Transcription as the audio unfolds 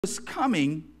was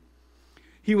coming,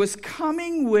 he was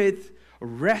coming with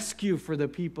rescue for the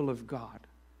people of God,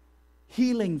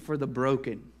 healing for the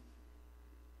broken.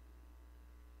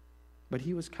 But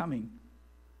he was coming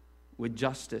with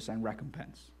justice and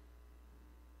recompense,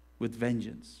 with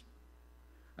vengeance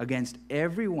against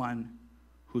everyone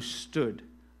who stood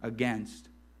against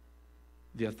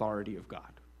the authority of God.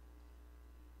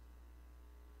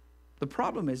 The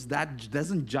problem is that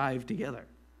doesn't jive together.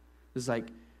 It's like,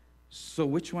 so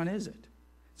which one is it?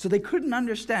 So they couldn't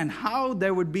understand how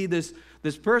there would be this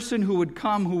person who would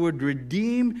come, who would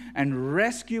redeem and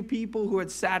rescue people who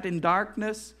had sat in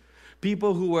darkness,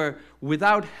 people who were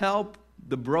without help,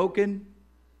 the broken.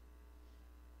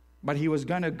 But he was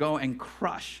going to go and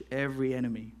crush every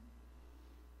enemy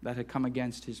that had come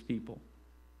against his people.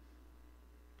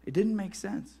 It didn't make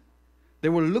sense. They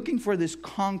were looking for this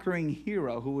conquering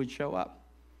hero who would show up.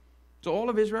 So all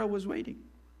of Israel was waiting.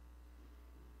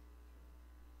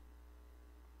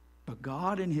 But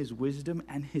God in his wisdom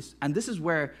and this is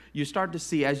where you start to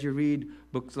see, as you read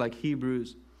books like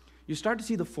Hebrews, you start to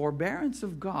see the forbearance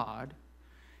of God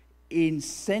in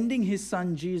sending his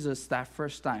son Jesus that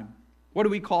first time. What do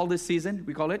we call this season?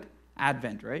 We call it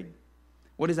Advent, right?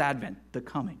 What is Advent? The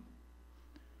coming.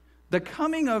 The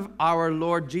coming of our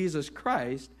Lord Jesus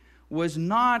Christ was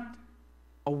not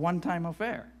a one-time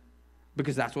affair,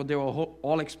 because that's what they were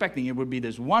all expecting. It would be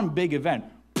this one big event,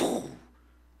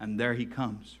 and there he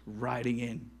comes, riding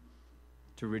in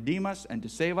to redeem us and to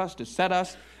save us, to set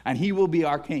us, and he will be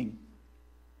our king.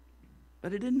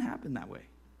 But it didn't happen that way.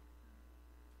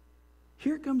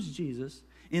 Here comes Jesus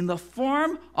in the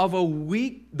form of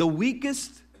the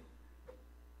weakest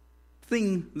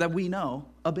thing that we know,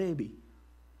 a baby.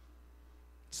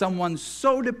 Someone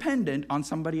so dependent on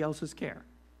somebody else's care.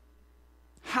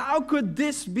 How could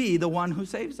this be the one who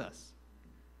saves us?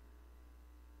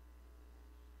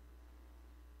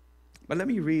 But let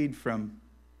me read from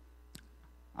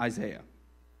Isaiah.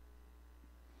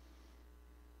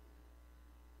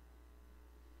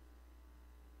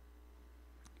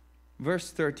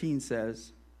 Verse 13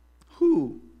 says,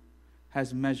 "Who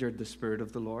has measured the Spirit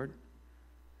of the Lord?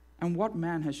 And what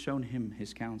man has shown him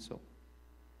his counsel?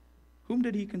 Whom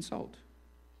did he consult?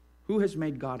 Who has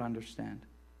made God understand?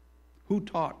 Who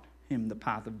taught him the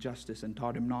path of justice and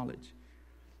taught him knowledge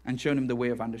and shown him the way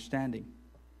of understanding?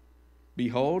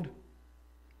 Behold,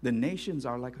 the nations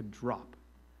are like a drop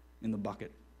in the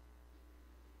bucket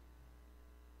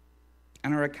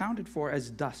and are accounted for as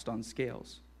dust on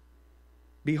scales.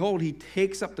 Behold, he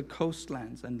takes up the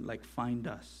coastlands and like fine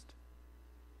dust."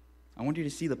 I want you to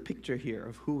see the picture here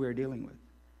of who we're dealing with.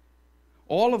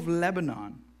 All of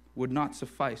Lebanon would not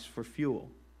suffice for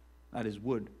fuel, that is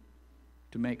wood,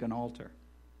 to make an altar.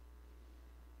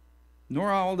 Nor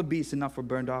are all the beasts enough for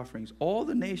burnt offerings. All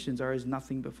the nations are as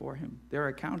nothing before him. They are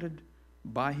accounted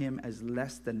by him as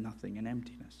less than nothing and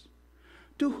emptiness.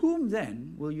 To whom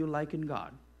then will you liken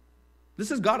God?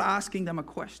 This is God asking them a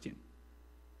question.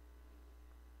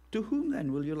 To whom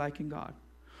then will you liken God?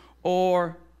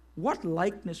 Or what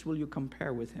likeness will you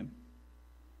compare with him?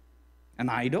 An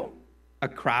idol? A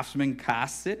craftsman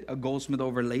casts it, a goldsmith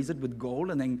overlays it with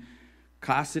gold, and then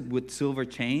casts it with silver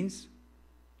chains.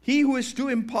 He who is too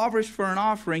impoverished for an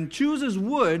offering chooses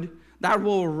wood that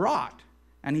will rot,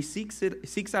 and he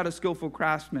seeks out a skillful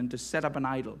craftsman to set up an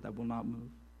idol that will not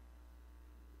move.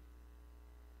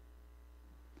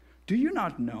 Do you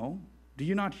not know? Do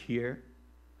you not hear?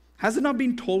 Has it not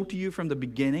been told to you from the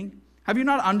beginning? Have you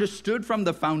not understood from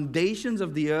the foundations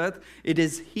of the earth? It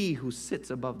is he who sits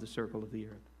above the circle of the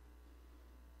earth,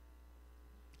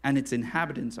 and its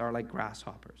inhabitants are like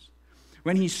grasshoppers.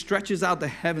 When he stretches out the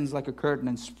heavens like a curtain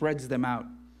and spreads them out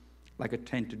like a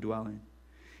tent to dwell in.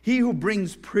 He who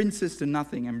brings princes to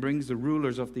nothing and brings the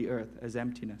rulers of the earth as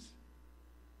emptiness.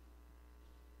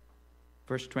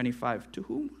 Verse 25, to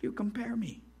whom will you compare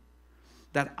me?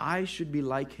 That I should be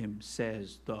like him,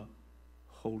 says the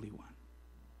Holy One.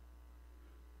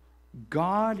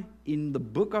 God, in the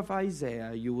book of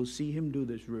Isaiah, you will see him do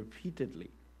this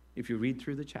repeatedly if you read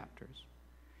through the chapters.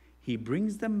 He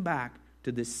brings them back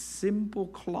to this simple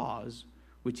clause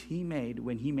which he made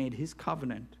when he made his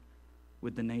covenant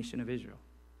with the nation of Israel.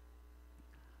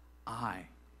 I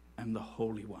am the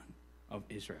Holy One of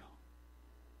Israel.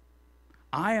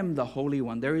 I am the Holy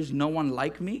One. There is no one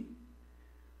like me,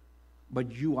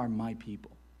 but you are my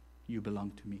people. You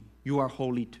belong to me. You are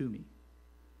holy to me.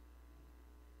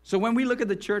 So when we look at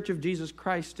the Church of Jesus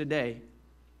Christ today,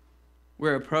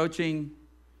 we're approaching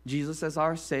Jesus as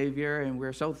our Savior, and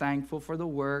we're so thankful for the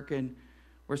work, and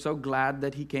we're so glad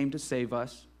that he came to save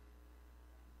us.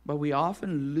 But we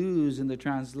often lose in the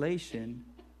translation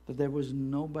that there was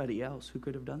nobody else who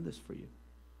could have done this for you.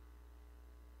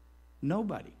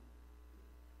 Nobody.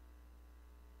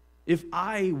 If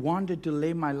I wanted to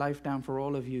lay my life down for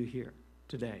all of you here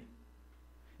today,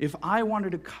 if I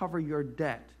wanted to cover your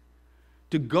debt,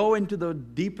 to go into the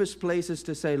deepest places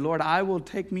to say, Lord, I will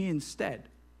take me instead.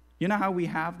 You know how we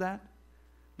have that?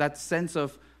 That sense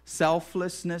of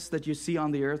selflessness that you see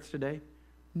on the earth today?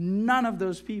 None of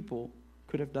those people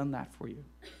could have done that for you.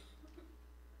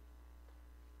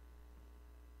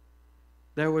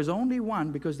 There was only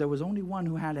one, because there was only one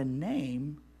who had a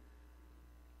name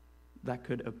that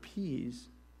could appease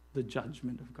the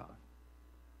judgment of God.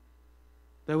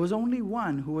 There was only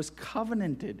one who was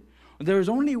covenanted. There was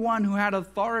only one who had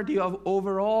authority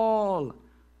over all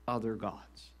other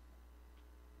gods.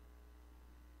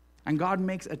 And God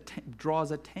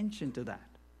draws attention to that.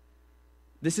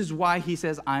 This is why he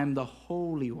says, I am the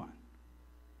Holy One.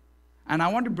 And I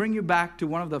want to bring you back to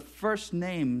one of the first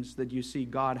names that you see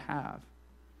God have.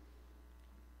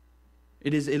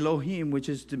 It is Elohim,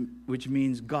 which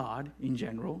means God in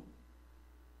general.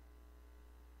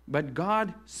 But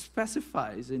God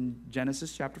specifies in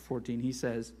Genesis chapter 14, he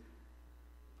says,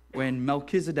 when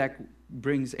Melchizedek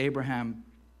brings Abraham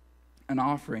an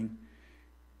offering,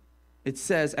 it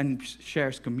says, and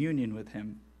shares communion with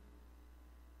him,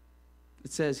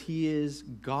 it says he is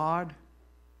God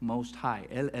Most High,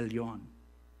 El Elyon.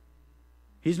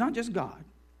 He's not just God.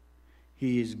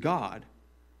 He is God,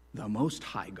 the Most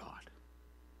High God.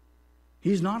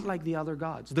 He's not like the other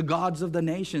gods of the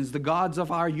nations, the gods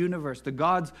of our universe, the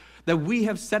gods that we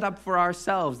have set up for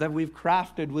ourselves, that we've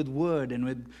crafted with wood and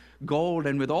with gold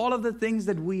and with all of the things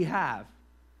that we have.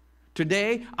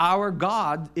 Today, our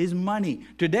God is money.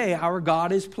 Today, our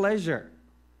God is pleasure.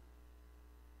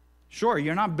 Sure,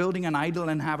 you're not building an idol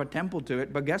and have a temple to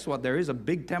it, but guess what? There is a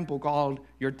big temple called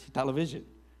your television,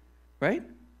 right?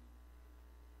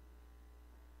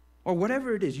 Or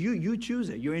whatever it is, you choose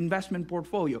it, your investment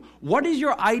portfolio. What is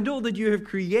your idol that you have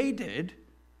created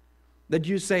that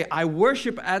you say, I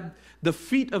worship at the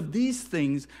feet of these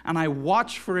things and I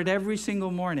watch for it every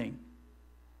single morning?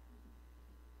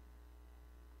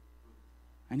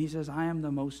 And he says, I am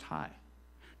the Most High.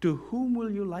 To whom will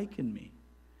you liken me?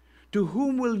 To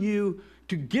whom will you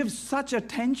to give such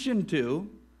attention to?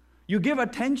 You give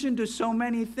attention to so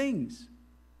many things.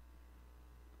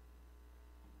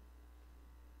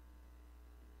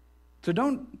 So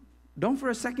don't for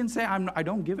a second say, I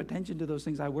don't give attention to those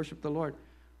things. I worship the Lord.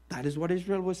 That is what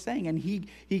Israel was saying. And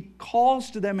he calls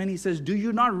to them and he says, do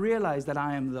you not realize that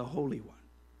I am the Holy One?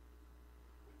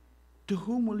 To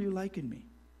whom will you liken me?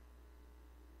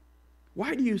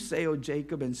 Why do you say, O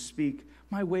Jacob, and speak,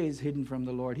 my way is hidden from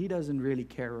the Lord. He doesn't really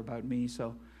care about me,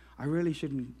 so I really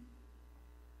shouldn't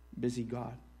busy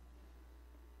God.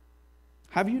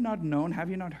 Have you not known, have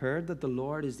you not heard that the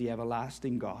Lord is the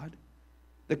everlasting God,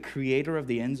 the creator of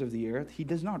the ends of the earth? He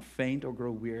does not faint or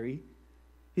grow weary.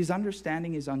 His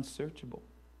understanding is unsearchable.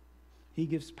 He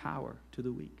gives power to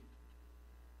the weak.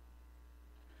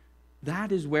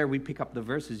 That is where we pick up the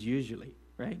verses usually,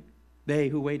 right? They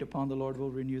who wait upon the Lord will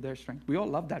renew their strength. We all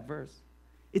love that verse.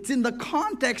 It's in the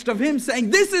context of him saying,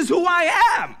 this is who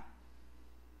I am.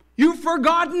 You've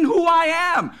forgotten who I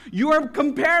am. You are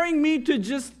comparing me to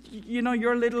just,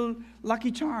 your little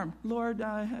lucky charm. Lord,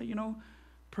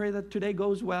 pray that today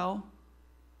goes well.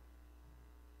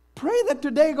 Pray that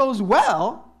today goes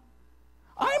well?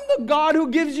 I'm the God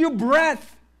who gives you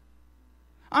breath.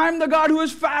 I'm the God who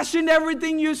has fashioned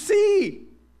everything you see.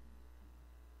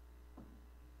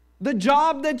 The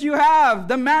job that you have,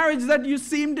 the marriage that you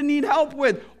seem to need help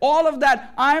with, all of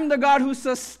that, I'm the God who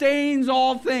sustains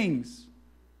all things.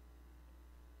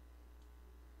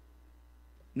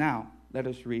 Now, let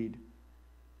us read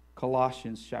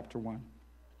Colossians chapter 1.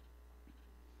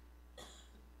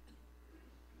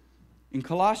 In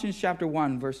Colossians chapter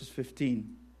 1, verses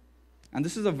 15, and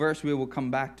this is a verse we will come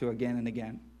back to again and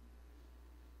again.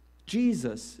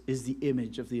 Jesus is the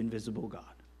image of the invisible God,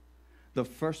 the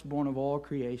firstborn of all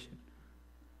creation.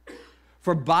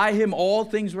 For by him all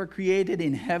things were created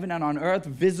in heaven and on earth,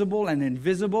 visible and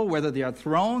invisible, whether they are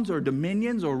thrones or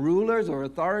dominions or rulers or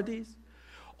authorities.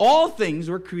 All things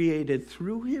were created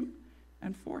through him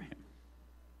and for him.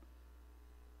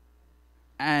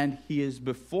 And he is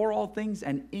before all things,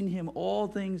 and in him all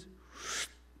things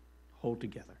hold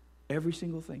together. Every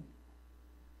single thing.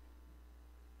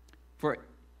 For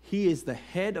he is the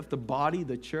head of the body,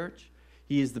 the church.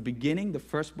 He is the beginning, the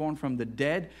firstborn from the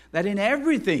dead, that in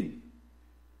everything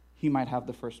he might have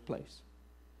the first place.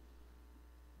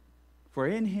 For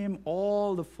in him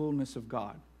all the fullness of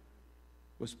God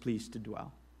was pleased to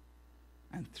dwell.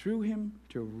 And through him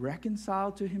to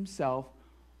reconcile to himself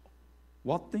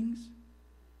what things?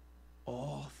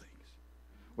 All things.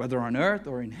 whether on earth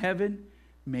or in heaven,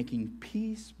 making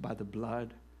peace by the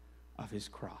blood of his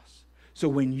cross. So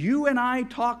when you and I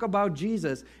talk about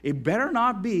Jesus, it better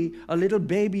not be a little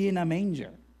baby in a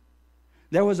manger.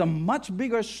 There was a much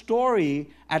bigger story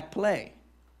at play.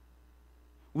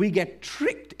 We get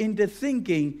tricked into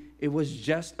thinking it was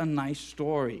just a nice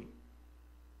story.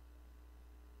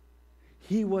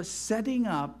 He was setting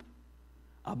up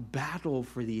a battle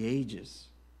for the ages,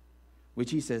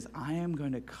 which he says, I am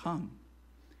going to come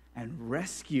and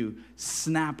rescue,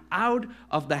 snap out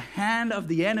of the hand of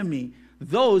the enemy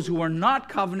those who are not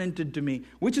covenanted to me,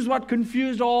 which is what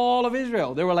confused all of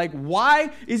Israel. They were like,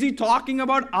 why is he talking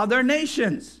about other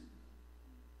nations?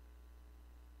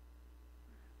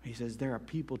 He says, there are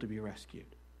people to be rescued.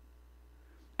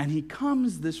 And he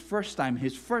comes this first time,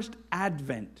 his first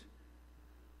advent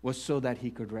was so that he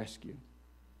could rescue.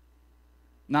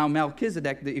 Now,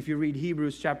 Melchizedek, if you read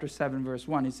Hebrews chapter 7, verse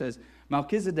 1, he says,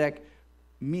 Melchizedek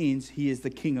means he is the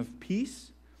king of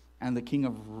peace and the king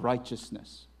of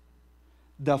righteousness.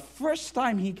 The first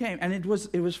time he came, and it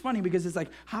was funny because it's like,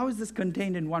 how is this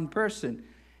contained in one person?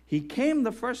 He came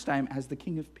the first time as the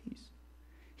king of peace.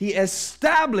 He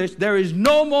established there is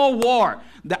no more war.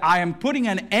 That I am putting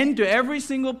an end to every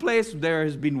single place there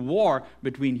has been war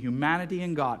between humanity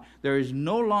and God. You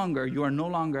are no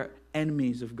longer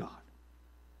enemies of God.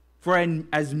 For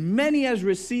as many as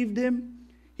received him,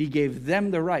 he gave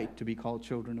them the right to be called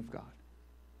children of God.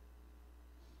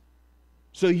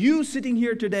 So you sitting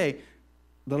here today,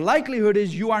 the likelihood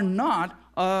is you are not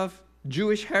of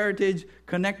Jewish heritage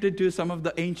connected to some of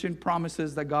the ancient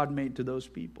promises that God made to those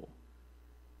people.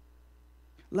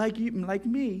 Like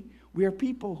me, we are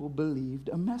people who believed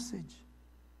a message.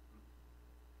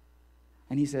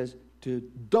 And he says, to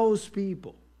those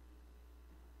people,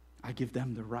 I give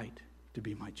them the right to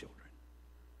be my children.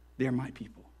 They're my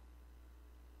people.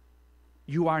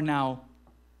 You are now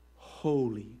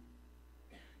holy.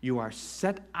 You are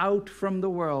set out from the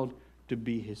world to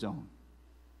be his own.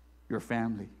 Your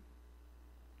family.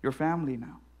 Your family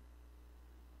now.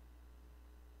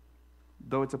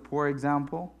 Though it's a poor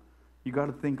example, you got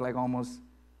to think like almost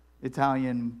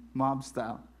Italian mob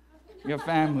style. Your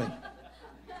family.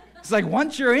 It's like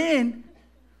once you're in,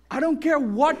 I don't care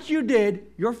what you did,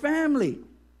 your family.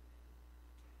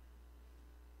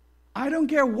 I don't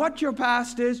care what your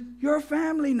past is, your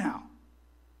family now.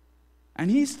 And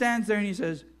he stands there and he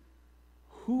says,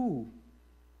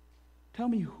 tell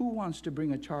me who wants to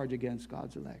bring a charge against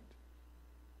God's elect?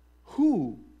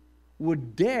 Who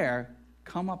would dare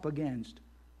come up against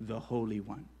the Holy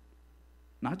One?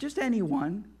 Not just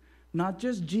anyone, not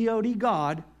just G-O-D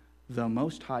God, the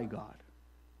Most High God.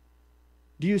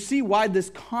 Do you see why this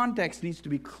context needs to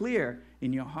be clear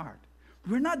in your heart?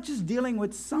 We're not just dealing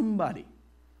with somebody.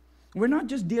 We're not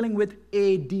just dealing with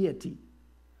a deity.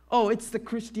 Oh, it's the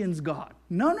Christian's God.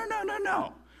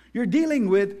 No. You're dealing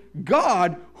with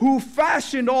God who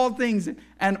fashioned all things,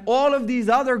 and all of these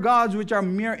other gods which are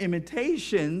mere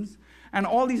imitations, and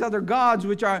all these other gods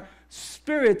which are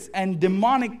spirits and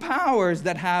demonic powers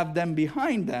that have them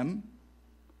behind them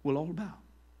will all bow.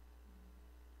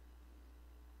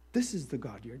 This is the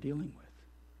God you're dealing with.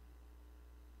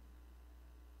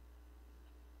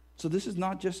 So this is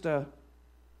not just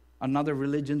another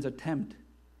religion's attempt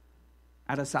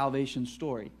at a salvation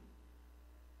story.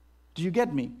 Do you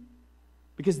get me?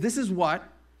 Because this is what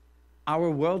our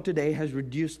world today has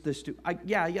reduced this to.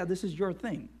 This is your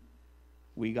thing.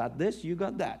 We got this, you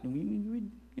got that. And we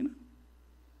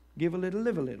give a little,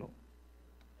 live a little.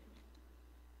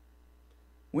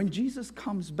 When Jesus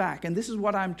comes back, and this is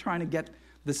what I'm trying to get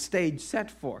the stage set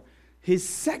for, his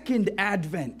second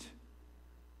advent,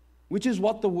 which is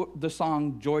what the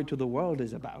song Joy to the World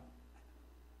is about.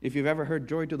 If you've ever heard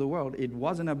Joy to the World, it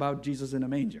wasn't about Jesus in a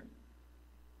manger.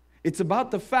 It's about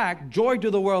the fact, joy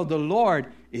to the world, the Lord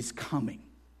is coming.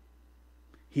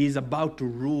 He is about to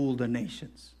rule the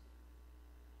nations.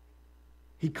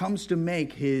 He comes to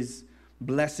make his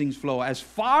blessings flow. As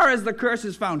far as the curse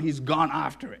is found, he's gone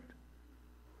after it.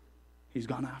 He's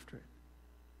gone after it.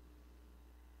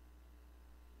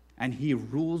 And he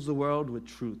rules the world with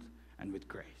truth and with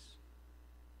grace.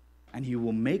 And he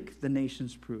will make the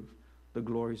nations prove the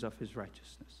glories of his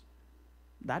righteousness.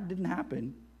 That didn't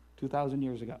happen 2,000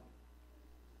 years ago.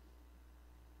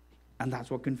 And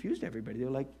that's what confused everybody. They're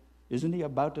like, isn't he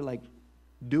about to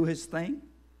do his thing?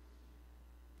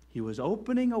 He was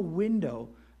opening a window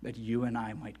that you and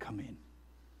I might come in.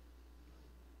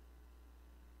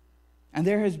 And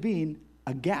there has been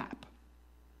a gap.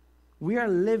 We are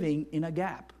living in a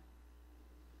gap.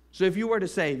 So if you were to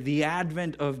say the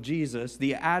advent of Jesus,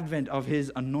 the advent of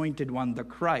his anointed one, the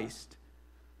Christ,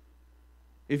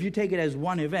 If you take it as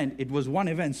one event, it was one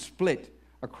event split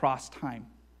across time.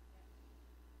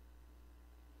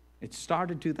 It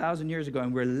started 2,000 years ago,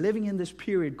 and we're living in this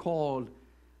period called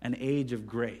an age of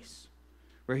grace,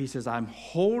 where he says, I'm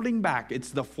holding back.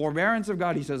 It's the forbearance of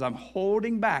God. He says, I'm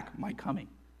holding back my coming.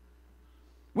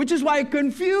 Which is why it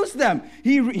confused them.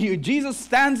 Jesus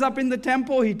stands up in the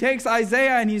temple. He takes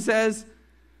Isaiah and he says,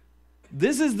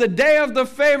 this is the day of the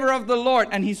favor of the Lord.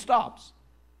 And he stops.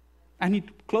 And he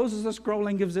closes the scroll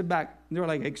and gives it back. And they're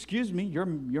like, excuse me, you're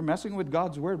messing with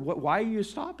God's word. Why are you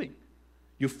stopping?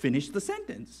 You finished the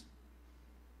sentence.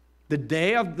 The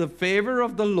day of the favor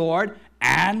of the Lord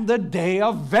and the day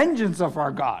of vengeance of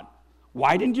our God.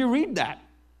 Why didn't you read that?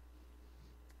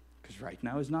 Because right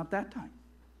now is not that time.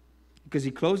 Because he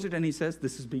closed it and he says,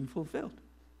 this is being fulfilled.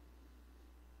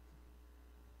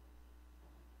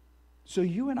 So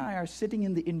you and I are sitting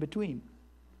in the in-between.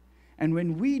 And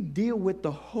when we deal with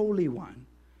the Holy One,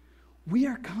 we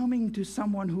are coming to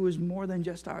someone who is more than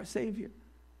just our Savior.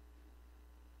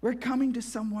 We're coming to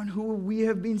someone who we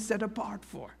have been set apart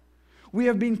for. We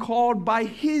have been called by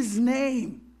His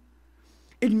name.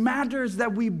 It matters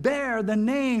that we bear the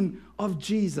name of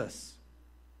Jesus.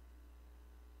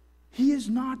 He is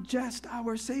not just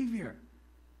our Savior.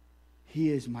 He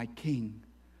is my King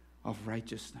of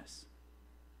righteousness.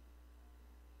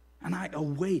 And I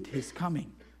await His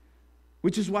coming.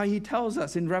 Which is why He tells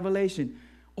us in Revelation,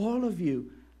 all of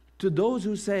you, to those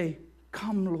who say,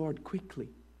 come, Lord, quickly.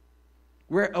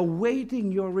 We're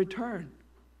awaiting your return.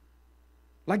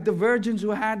 Like the virgins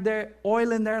who had their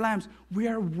oil in their lamps, we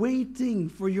are waiting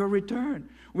for your return.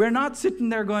 We're not sitting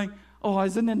there going, oh,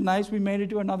 isn't it nice we made it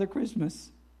to another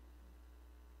Christmas?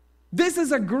 This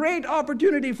is a great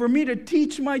opportunity for me to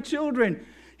teach my children.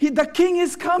 The King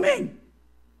is coming.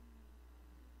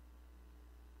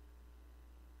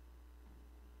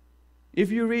 If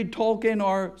you read Tolkien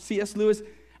or C.S. Lewis,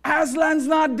 Aslan's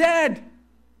not dead.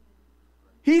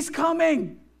 He's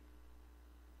coming.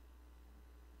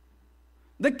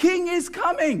 The King is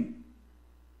coming.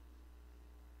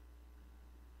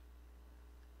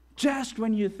 Just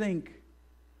when you think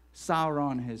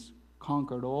Sauron has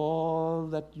conquered all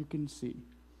that you can see,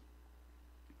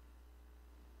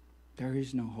 there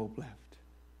is no hope left.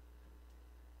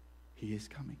 He is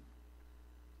coming.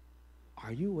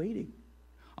 Are you waiting?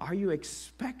 Are you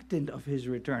expectant of His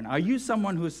return? Are you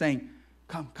someone who is saying,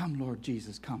 come, come, Lord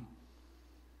Jesus, come?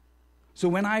 So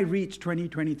when I reach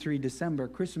 2023 December,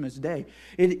 Christmas Day,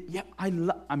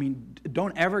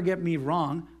 don't ever get me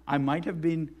wrong. I might have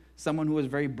been someone who was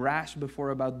very brash before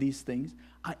about these things.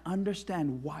 I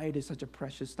understand why it is such a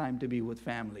precious time to be with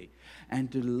family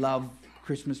and to love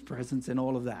Christmas presents and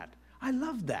all of that. I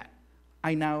love that.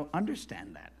 I now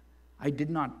understand that. I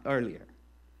did not earlier.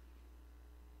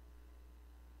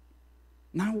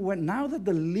 Now that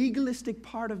the legalistic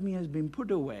part of me has been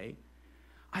put away,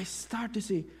 I start to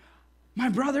see, my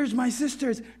brothers, my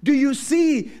sisters, do you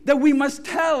see that we must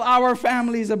tell our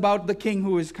families about the King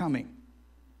who is coming?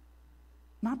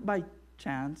 Not by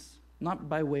chance, not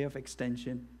by way of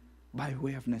extension, by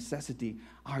way of necessity.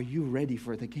 Are you ready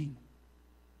for the King?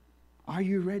 Are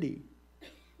you ready?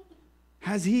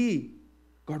 Has He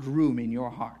got room in your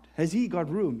heart? Has He got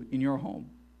room in your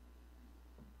home?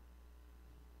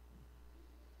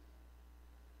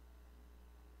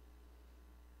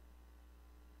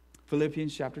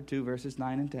 Philippians chapter 2, verses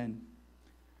 9 and 10.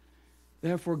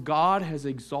 Therefore God has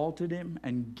exalted Him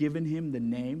and given Him the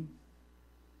name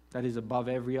that is above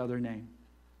every other name,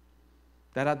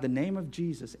 that at the name of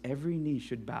Jesus every knee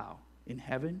should bow in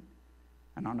heaven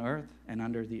and on earth and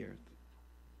under the earth.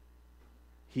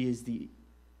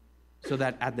 So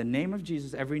that at the name of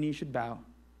Jesus every knee should bow,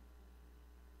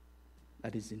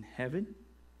 that is in heaven,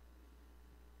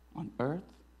 on earth,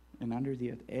 and under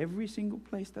the earth. Every single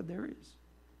place that there is.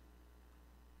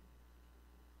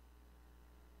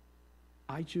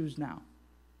 I choose now.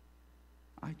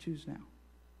 I choose now.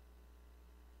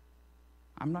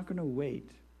 I'm not going to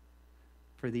wait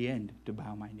for the end to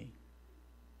bow my knee.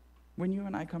 When you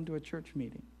and I come to a church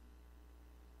meeting,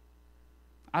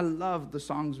 I love the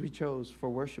songs we chose for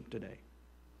worship today.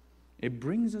 It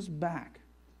brings us back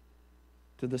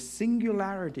to the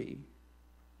singularity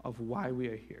of why we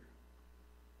are here.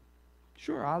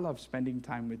 Sure, I love spending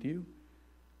time with you.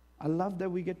 I love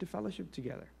that we get to fellowship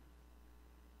together.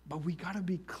 But we got to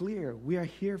be clear. We are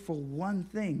here for one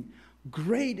thing.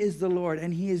 Great is the Lord,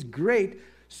 and He is great,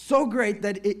 so great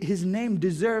that His name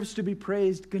deserves to be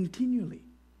praised continually.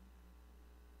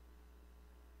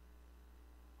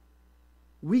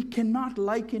 We cannot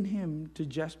liken Him to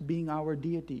just being our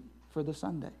deity for the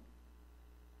Sunday.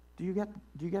 Do you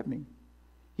get me?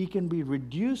 He can be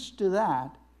reduced to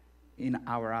that in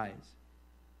our eyes.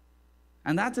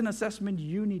 And that's an assessment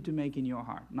you need to make in your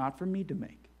heart, not for me to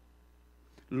make.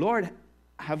 Lord,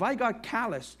 have I got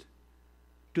calloused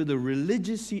to the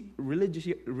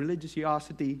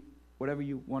religiosity, whatever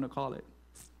you want to call it,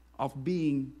 of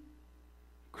being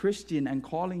Christian and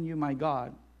calling you my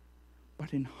God,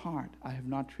 but in heart I have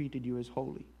not treated you as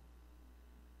holy.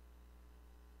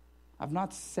 I've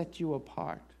not set you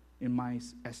apart in my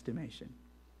estimation.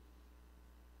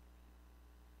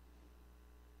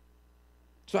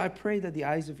 So I pray that the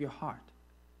eyes of your heart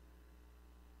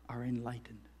are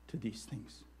enlightened to these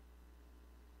things.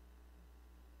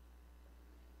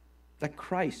 That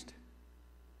Christ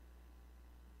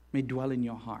may dwell in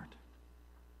your heart.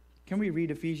 Can we read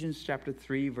Ephesians chapter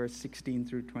 3, verse 16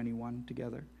 through 21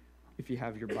 together, if you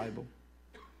have your Bible?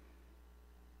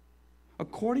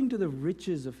 According to the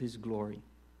riches of his glory,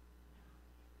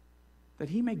 that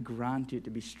he may grant you to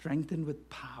be strengthened with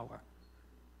power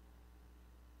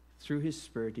through his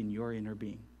Spirit in your inner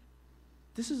being.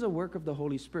 This is a work of the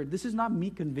Holy Spirit. This is not me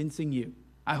convincing you.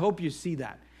 I hope you see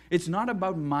that. It's not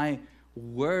about my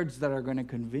words that are going to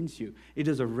convince you. It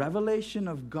is a revelation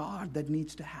of God that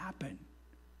needs to happen.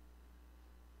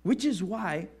 Which is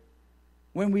why,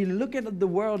 when we look at the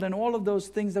world and all of those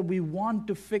things that we want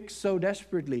to fix so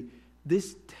desperately,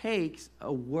 this takes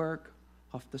a work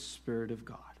of the Spirit of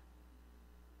God.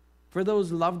 For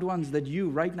those loved ones that you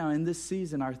right now in this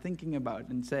season are thinking about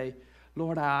and say,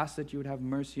 Lord, I ask that you would have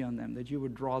mercy on them, that you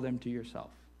would draw them to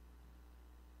yourself.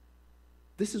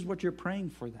 This is what you're praying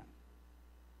for them.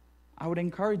 I would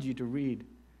encourage you to read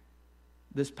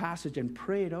this passage and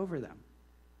pray it over them.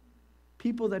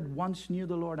 People that once knew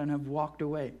the Lord and have walked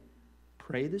away,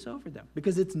 pray this over them.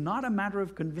 Because it's not a matter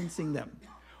of convincing them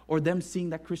or them seeing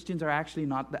that Christians are actually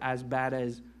not as bad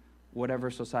as whatever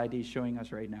society is showing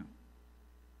us right now.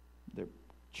 The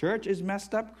church is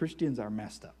messed up, Christians are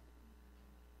messed up.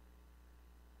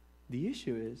 The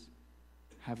issue is,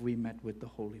 have we met with the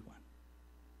Holy One?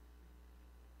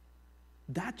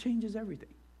 That changes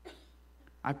everything.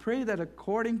 I pray that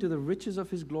according to the riches of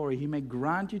his glory, he may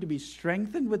grant you to be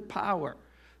strengthened with power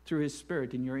through his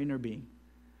Spirit in your inner being,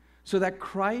 so that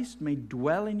Christ may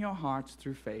dwell in your hearts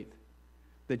through faith,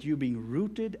 that you being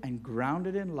rooted and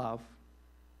grounded in love.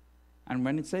 And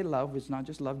when it say love, it's not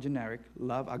just love generic,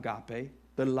 love agape,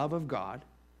 the love of God,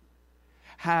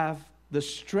 have the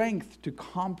strength to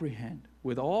comprehend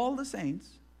with all the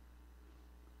saints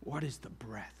what is the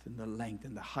breadth and the length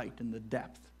and the height and the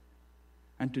depth,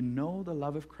 and to know the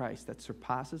love of Christ that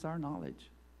surpasses our knowledge,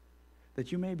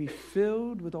 that you may be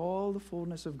filled with all the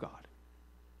fullness of God.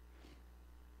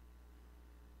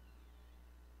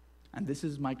 And this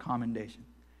is my commendation.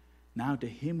 Now to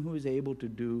him who is able to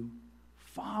do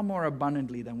far more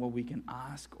abundantly than what we can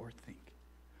ask or think,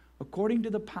 according to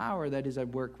the power that is at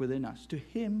work within us, to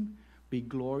him be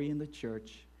glory in the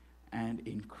church and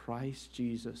in Christ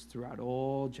Jesus throughout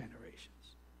all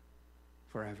generations,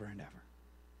 forever and ever.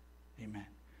 Amen.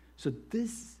 So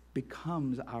this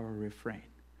becomes our refrain.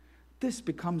 This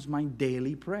becomes my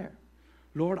daily prayer.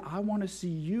 Lord, I want to see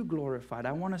you glorified.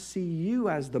 I want to see you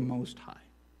as the Most High.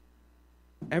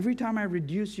 Every time I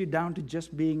reduce you down to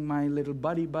just being my little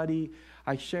buddy,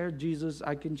 I share Jesus,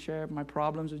 I can share my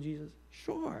problems with Jesus.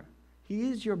 Sure, he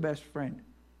is your best friend.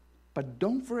 But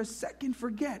don't for a second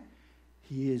forget,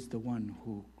 he is the one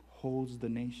who holds the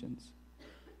nations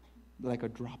like a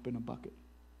drop in a bucket.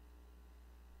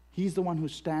 He's the one who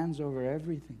stands over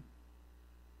everything.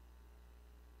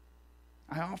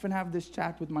 I often have this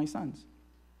chat with my sons,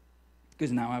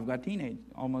 because now I've got teenage,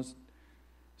 almost,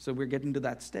 so we're getting to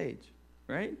that stage.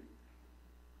 Right?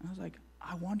 I was like,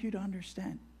 I want you to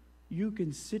understand. You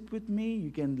can sit with me. You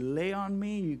can lay on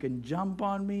me. You can jump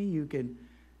on me. You can,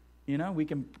 we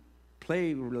can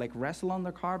play, like wrestle on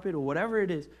the carpet or whatever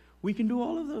it is. We can do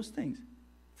all of those things.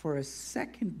 For a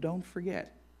second, don't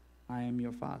forget, I am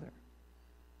your Father.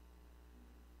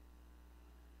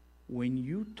 When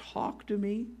you talk to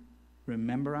me,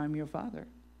 remember I'm your Father.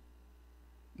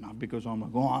 Not because I'm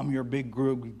like, I'm your big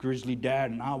grizzly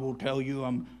dad and I will tell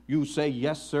you, you say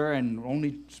yes, sir, and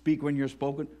only speak when you're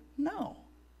spoken. No,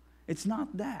 it's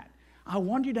not that. I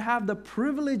want you to have the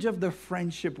privilege of the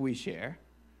friendship we share,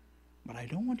 but I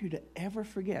don't want you to ever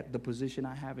forget the position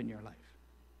I have in your life.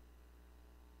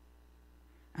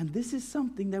 And this is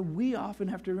something that we often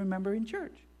have to remember in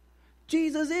church.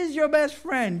 Jesus is your best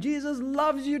friend. Jesus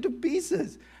loves you to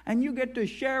pieces. And you get to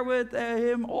share with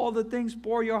him all the things,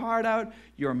 pour your heart out.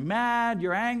 You're mad,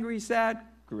 you're angry, sad.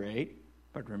 Great.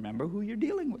 But remember who you're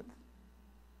dealing with.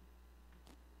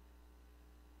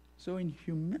 So in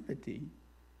humility,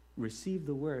 receive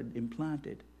the word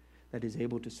implanted that is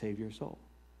able to save your soul.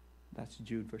 That's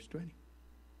Jude verse 20.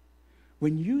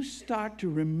 When you start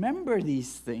to remember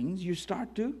these things, you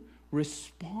start to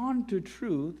respond to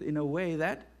truth in a way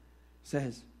that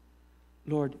says,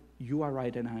 Lord, you are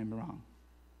right and I am wrong.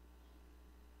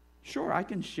 Sure, I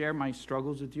can share my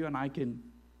struggles with you and I can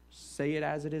say it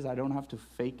as it is. I don't have to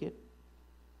fake it.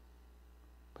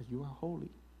 But you are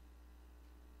holy.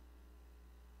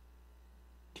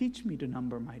 Teach me to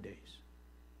number my days,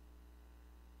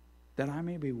 that I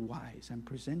may be wise and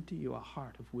present to you a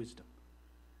heart of wisdom.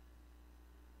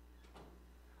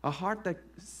 A heart that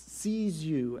sees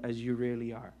you as you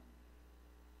really are.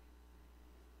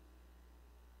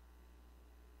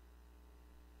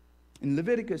 In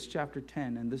Leviticus chapter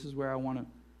 10, and this is where I want to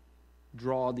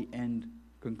draw the end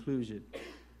conclusion.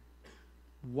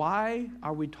 Why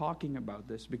are we talking about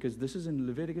this? Because this is in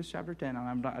Leviticus chapter 10,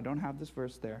 and I don't have this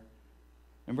verse there.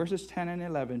 In verses 10 and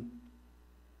 11,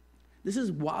 this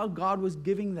is while God was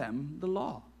giving them the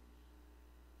law.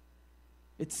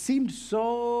 It seemed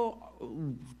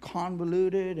so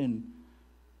convoluted and,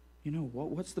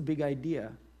 what's the big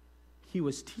idea? He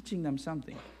was teaching them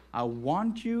something. I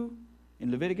want you,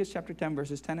 in Leviticus chapter 10,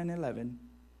 verses 10 and 11,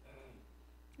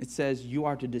 it says, you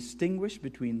are to distinguish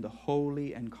between the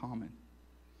holy and common,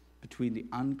 between the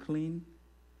unclean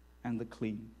and the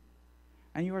clean.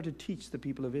 And you are to teach the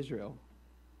people of Israel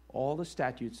all the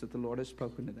statutes that the Lord has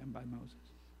spoken to them by Moses.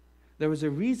 There was a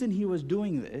reason he was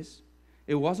doing this.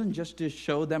 It wasn't just to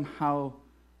show them how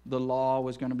the law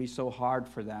was going to be so hard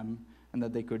for them and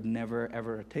that they could never,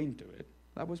 ever attain to it.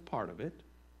 That was part of it.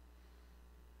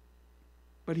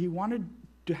 But he wanted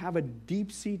to have a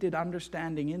deep-seated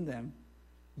understanding in them.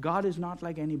 God is not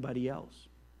like anybody else.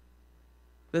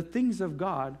 The things of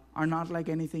God are not like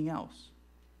anything else.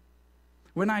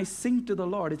 When I sing to the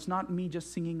Lord, it's not me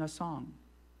just singing a song.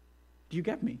 Do you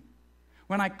get me?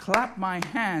 When I clap my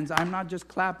hands, I'm not just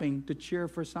clapping to cheer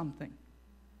for something.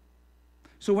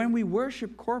 So when we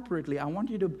worship corporately, I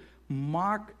want you to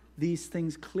mark these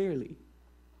things clearly.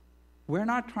 We're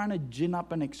not trying to gin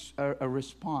up a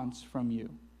response from you.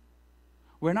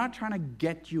 We're not trying to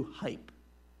get you hype.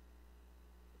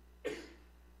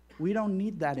 We don't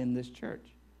need that in this church.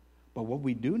 But what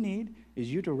we do need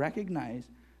is you to recognize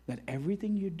that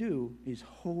everything you do is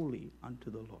holy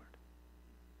unto the Lord.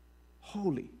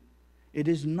 Holy. It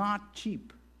is not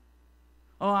cheap.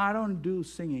 Oh, I don't do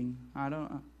singing.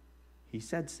 He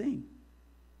said sing.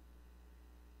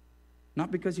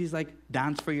 Not because he's like,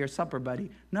 dance for your supper,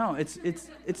 buddy. No,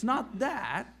 it's not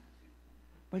that.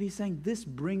 But he's saying this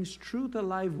brings truth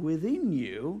alive within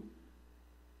you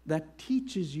that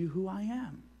teaches you who I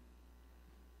am.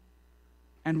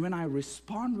 And when I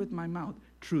respond with my mouth,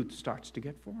 truth starts to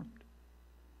get formed.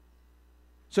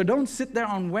 So don't sit there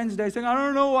on Wednesday saying, I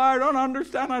don't know why I don't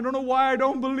understand. I don't know why I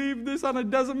don't believe this and it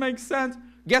doesn't make sense.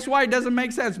 Guess why it doesn't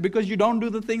make sense? Because you don't do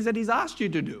the things that he's asked you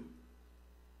to do.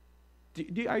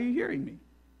 Are you hearing me?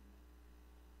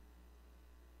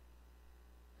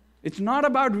 It's not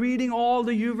about reading all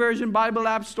the YouVersion Bible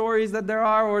app stories that there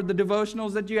are, or the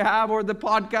devotionals that you have, or the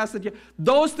podcasts that you have.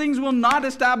 Those things will not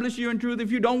establish you in truth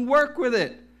if you don't work with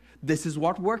it. This is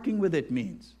what working with it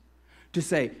means. To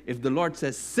say, if the Lord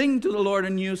says, sing to the Lord a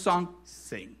new song,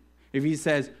 sing. If he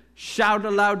says, shout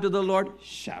aloud to the Lord,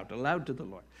 shout aloud to the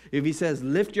Lord. If he says,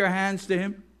 lift your hands to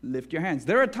him, lift your hands.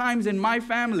 There are times in my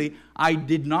family, I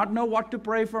did not know what to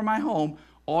pray for my home.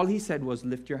 All he said was,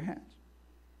 lift your hands.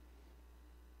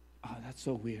 Oh, that's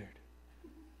so weird.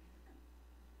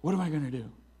 What am I going to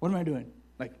do? What am I doing?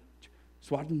 Like,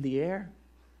 swatting the air?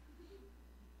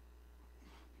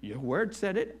 Your word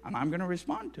said it, and I'm going to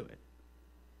respond to it.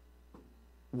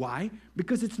 Why?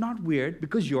 Because it's not weird,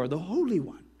 because you're the Holy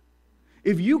One.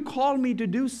 If you call me to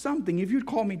do something, if you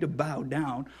call me to bow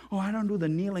down, oh, I don't do the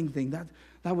kneeling thing.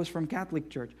 That was from Catholic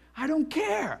Church. I don't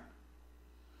care.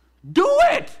 Do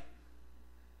it.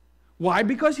 Why?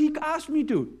 Because he asked me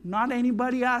to. Not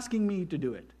anybody asking me to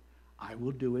do it. I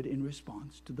will do it in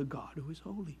response to the God who is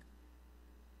holy.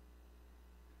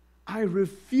 I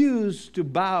refuse to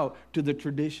bow to the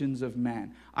traditions of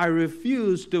man. I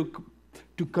refuse to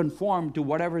conform to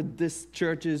whatever this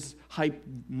church's hype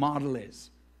model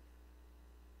is.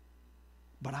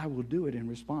 But I will do it in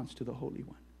response to the Holy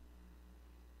One.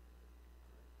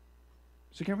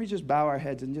 So can we just bow our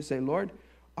heads and just say, Lord,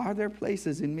 are there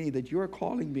places in me that you are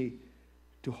calling me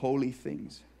to holy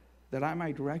things, that I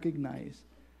might recognize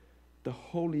the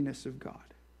holiness of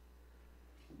God,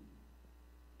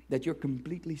 that you're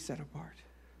completely set apart,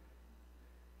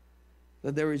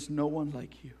 that there is no one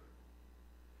like you.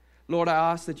 Lord,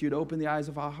 I ask that you'd open the eyes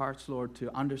of our hearts, Lord,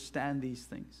 to understand these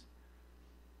things,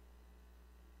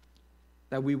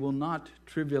 that we will not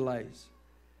trivialize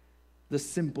the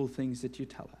simple things that you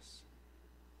tell us.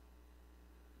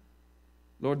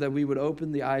 Lord, that we would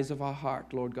open the eyes of our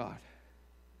heart, Lord God,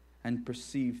 and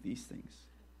perceive these things.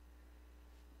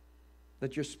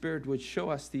 That your Spirit would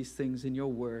show us these things in your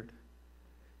word.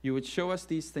 You would show us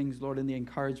these things, Lord, in the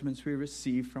encouragements we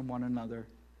receive from one another.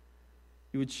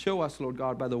 You would show us, Lord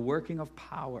God, by the working of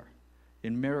power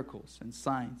in miracles and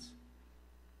signs,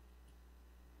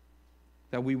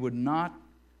 that we would not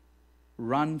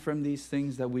run from these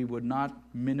things, that we would not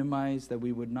minimize, that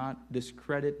we would not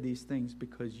discredit these things,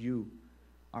 because you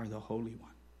are the Holy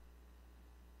One.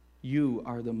 You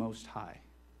are the Most High.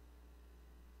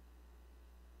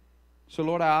 So,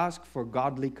 Lord, I ask for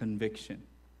godly conviction.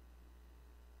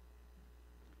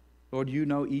 Lord, you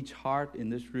know each heart in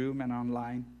this room and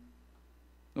online.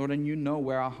 Lord, and you know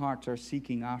where our hearts are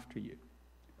seeking after you.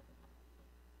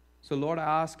 So, Lord,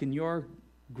 I ask in your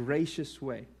gracious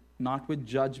way, not with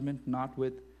judgment, not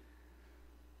with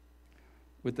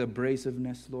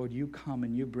abrasiveness, Lord, you come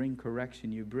and you bring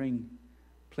correction, you bring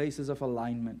places of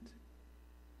alignment.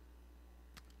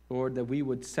 Lord, that we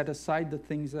would set aside the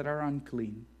things that are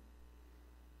unclean,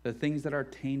 the things that are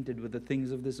tainted with the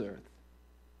things of this earth,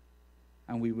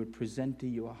 and we would present to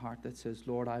you a heart that says,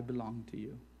 Lord, I belong to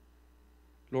you.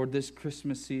 Lord, this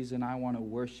Christmas season, I want to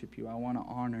worship you. I want to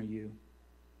honor you.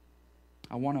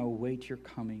 I want to await your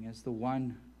coming as the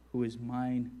one who is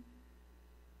mine,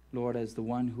 Lord, as the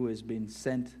one who has been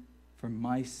sent for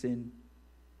my sin,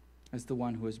 as the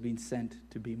one who has been sent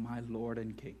to be my Lord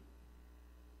and King.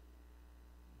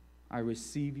 I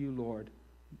receive you, Lord,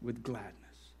 with gladness.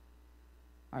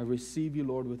 I receive you,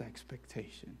 Lord, with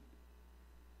expectation.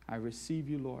 I receive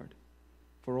you, Lord,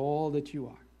 for all that you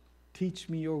are. Teach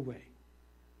me your way.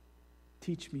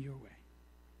 Teach me your way.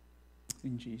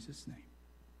 In Jesus' name,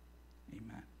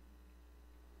 amen.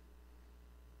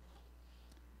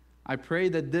 I pray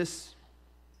that this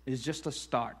is just a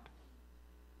start.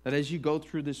 That as you go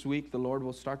through this week, the Lord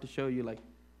will start to show you, like,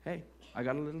 hey, I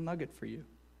got a little nugget for you.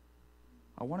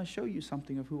 I want to show you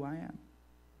something of who I am.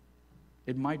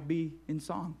 It might be in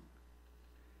song.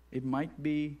 It might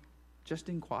be just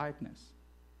in quietness.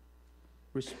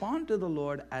 Respond to the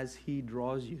Lord as he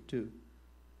draws you to.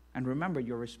 And remember,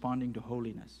 you're responding to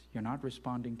holiness. You're not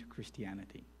responding to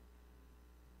Christianity.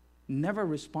 Never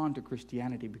respond to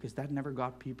Christianity, because that never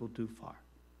got people too far.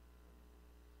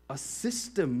 A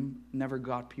system never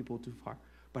got people too far.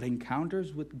 But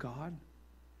encounters with God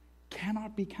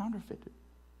cannot be counterfeited.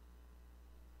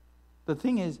 The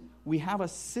thing is, we have a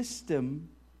system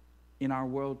in our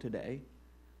world today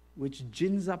which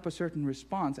gins up a certain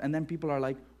response, and then people are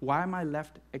like, why am I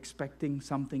left expecting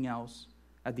something else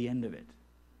at the end of it?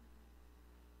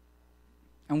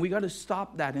 And we got to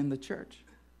stop that in the church.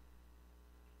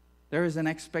 There is an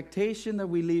expectation that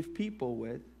we leave people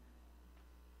with,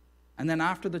 and then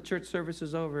after the church service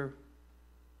is over,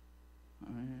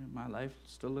 my life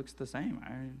still looks the same.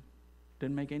 I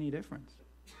didn't make any difference.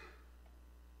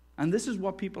 And this is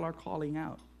what people are calling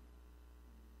out.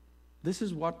 This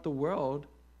is what the world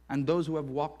and those who have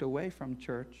walked away from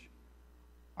church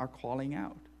are calling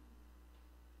out.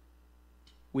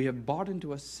 We have bought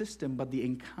into a system, but the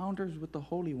encounters with the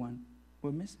Holy One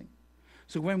we're missing.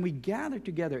 So when we gather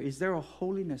together, is there a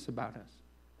holiness about us?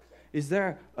 Is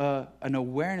there an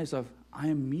awareness of, I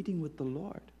am meeting with the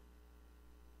Lord?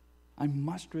 I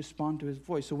must respond to his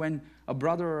voice. So when a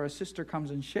brother or a sister comes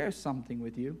and shares something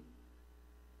with you,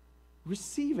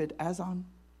 receive it as on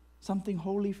something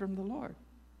holy from the Lord.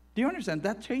 Do you understand?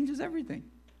 That changes everything.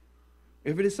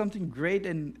 If it is something great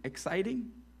and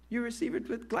exciting, you receive it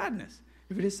with gladness.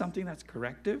 If it is something that's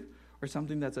corrective or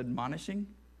something that's admonishing,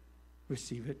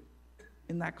 receive it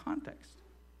in that context.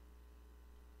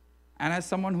 And as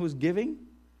someone who's giving,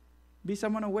 be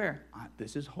someone aware.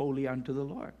 This is holy unto the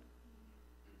Lord.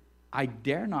 I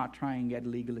dare not try and get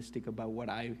legalistic about what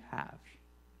I have.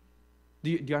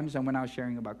 Do you understand? When I was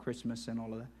sharing about Christmas and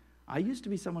all of that, I used to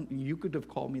be someone, you could have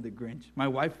called me the Grinch. My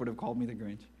wife would have called me the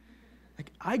Grinch.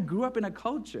 Like, I grew up in a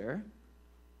culture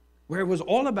where it was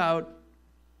all about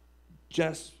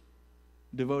just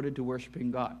devoted to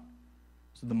worshiping God.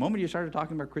 So the moment you started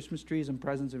talking about Christmas trees and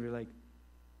presents, you're like,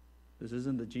 this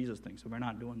isn't the Jesus thing, so we're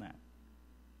not doing that.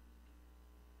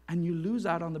 And you lose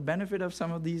out on the benefit of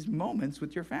some of these moments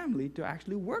with your family to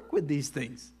actually work with these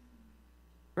things.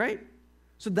 Right?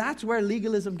 So that's where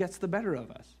legalism gets the better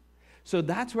of us. So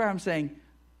that's where I'm saying,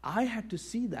 I had to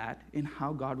see that in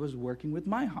how God was working with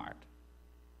my heart.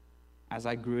 As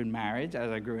I grew in marriage,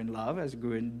 as I grew in love, as I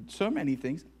grew in so many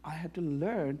things, I had to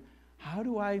learn, how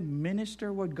do I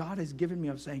minister what God has given me,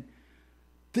 of saying,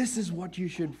 this is what you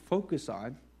should focus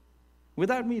on,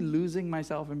 without me losing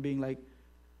myself and being like,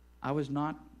 I was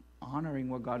not honoring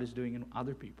what God is doing in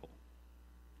other people.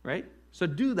 Right? So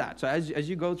do that. So as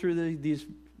you go through these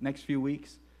next few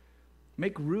weeks,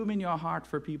 make room in your heart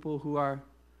for people who are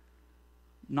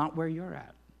not where you're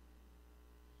at.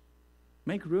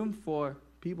 Make room for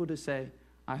people to say,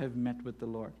 I have met with the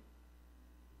Lord.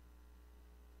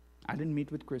 I didn't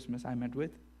meet with Christmas, I met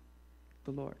with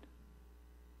the Lord.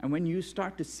 And when you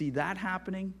start to see that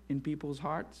happening in people's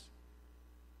hearts,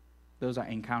 those are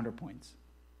encounter points.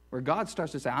 Where God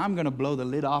starts to say, I'm going to blow the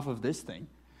lid off of this thing.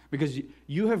 Because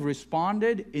you have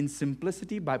responded in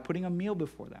simplicity by putting a meal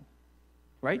before them.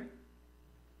 Right?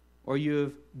 Or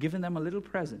you've given them a little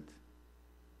present.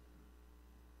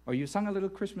 Or you sung a little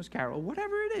Christmas carol.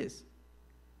 Whatever it is.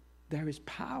 There is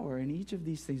power in each of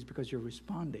these things because you're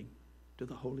responding to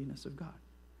the holiness of God.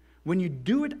 When you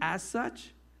do it as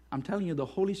such, I'm telling you, the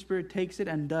Holy Spirit takes it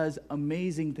and does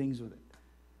amazing things with it.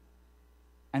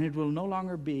 And it will no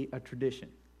longer be a tradition.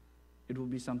 It will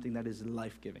be something that is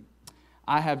life-giving.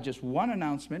 I have just one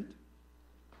announcement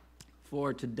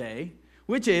for today,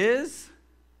 which is,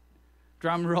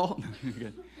 drum roll,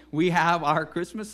 we have our Christmas